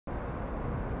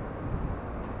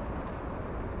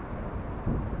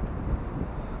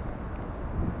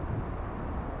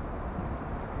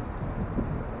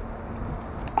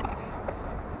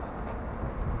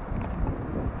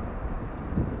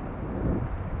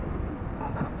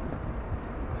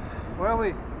Where are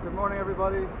we? Good morning,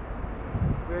 everybody.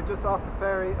 We're just off the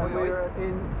ferry and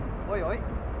Oi,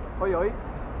 oi. we're in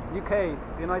UK,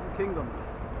 the United Kingdom.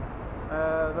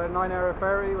 About a 9-hour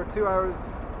ferry. We're 2 hours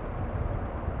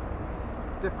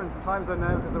different time zone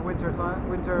now because of winter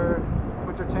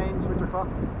change, winter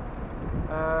clocks.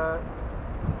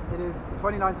 It is the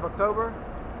 29th of October.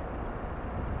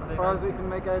 As far as we can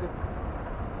make out, it's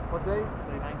what day?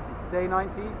 Day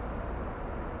 90.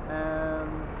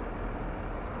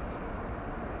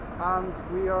 And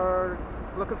we are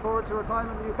looking forward to our time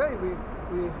in the UK.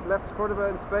 We left Cordoba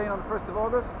in Spain on the 1st of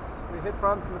August. We hit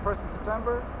France on the 1st of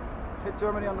September. Hit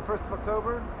Germany on the 1st of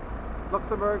October.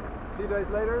 Luxembourg a few days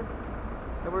later.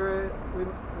 And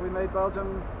we made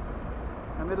Belgium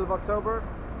in the middle of October.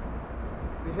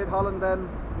 We hit Holland then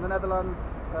in the Netherlands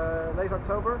late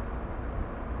October.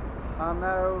 And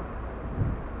now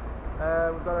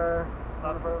we've got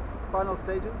one of our final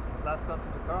stages. Last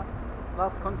country to cross.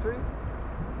 Last country.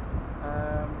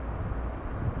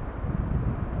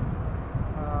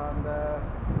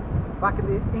 Back in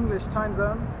the English time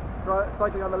zone,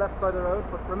 cycling on the left side of the road.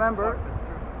 But remember,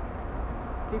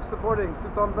 keep supporting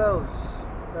Souton Belge.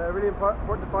 Really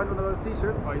important to find one of those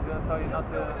t-shirts. Oh, he's going to tell you not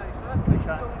to take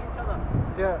that.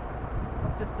 Yeah.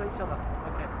 Just to each other.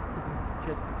 Okay.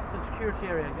 Cheers. It's a security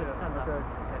area. Okay.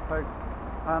 Thanks.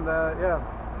 And yeah,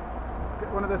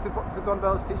 get one of the Souton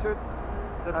Belge t-shirts.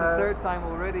 That's the third time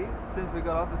already since we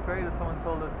got off the ferry that someone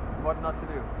told us what not to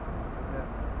do. Yeah.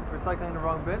 We're cycling the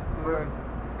wrong bit. We were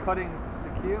cutting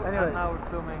the queue, anyway, and now we're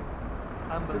filming.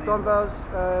 Souton Belge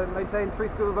maintain 3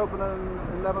 schools open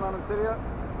in Lebanon and Syria,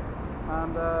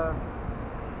 and the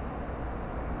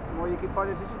more you keep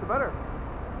finding teachers, the better.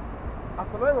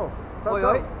 Hasta luego. Ciao,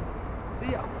 ciao.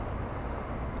 See ya.